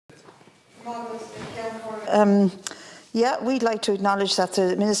Yeah, we'd like to acknowledge that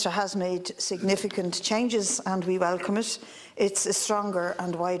the Minister has made significant changes and we welcome it. It's a stronger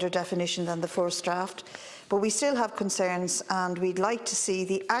and wider definition than the first draft, but we still have concerns and we'd like to see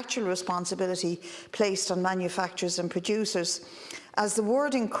the actual responsibility placed on manufacturers and producers. As the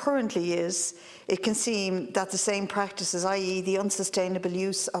wording currently is, it can seem that the same practices, i.e. the unsustainable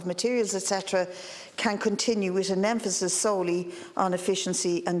use of materials, etc., can continue with an emphasis solely on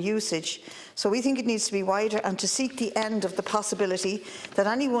efficiency and usage. So we think it needs to be wider and to seek the end of the possibility that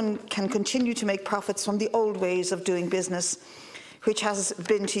anyone can continue to make profits from the old ways of doing business, which has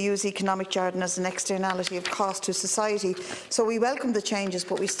been, to use economic jargon, as an externality of cost to society. So we welcome the changes,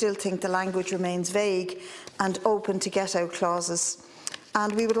 but we still think the language remains vague and open to get-out clauses.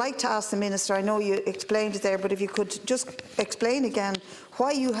 And we would like to ask the Minister, I know you explained it there, but if you could just explain again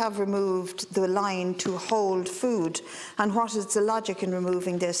why you have removed the line to hold food and what is the logic in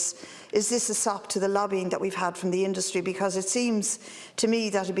removing this. Is this a sop to the lobbying that we've had from the industry? Because it seems to me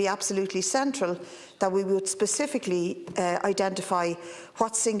that it would be absolutely central that we would specifically identify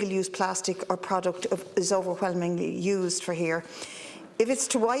what single-use plastic or product is overwhelmingly used for here. If it's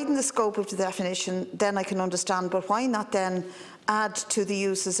to widen the scope of the definition, then I can understand, but why not then add to the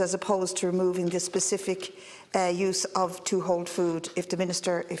uses as opposed to removing the specific use of to hold food? If the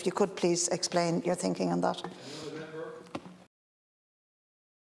Minister, if you could please explain your thinking on that.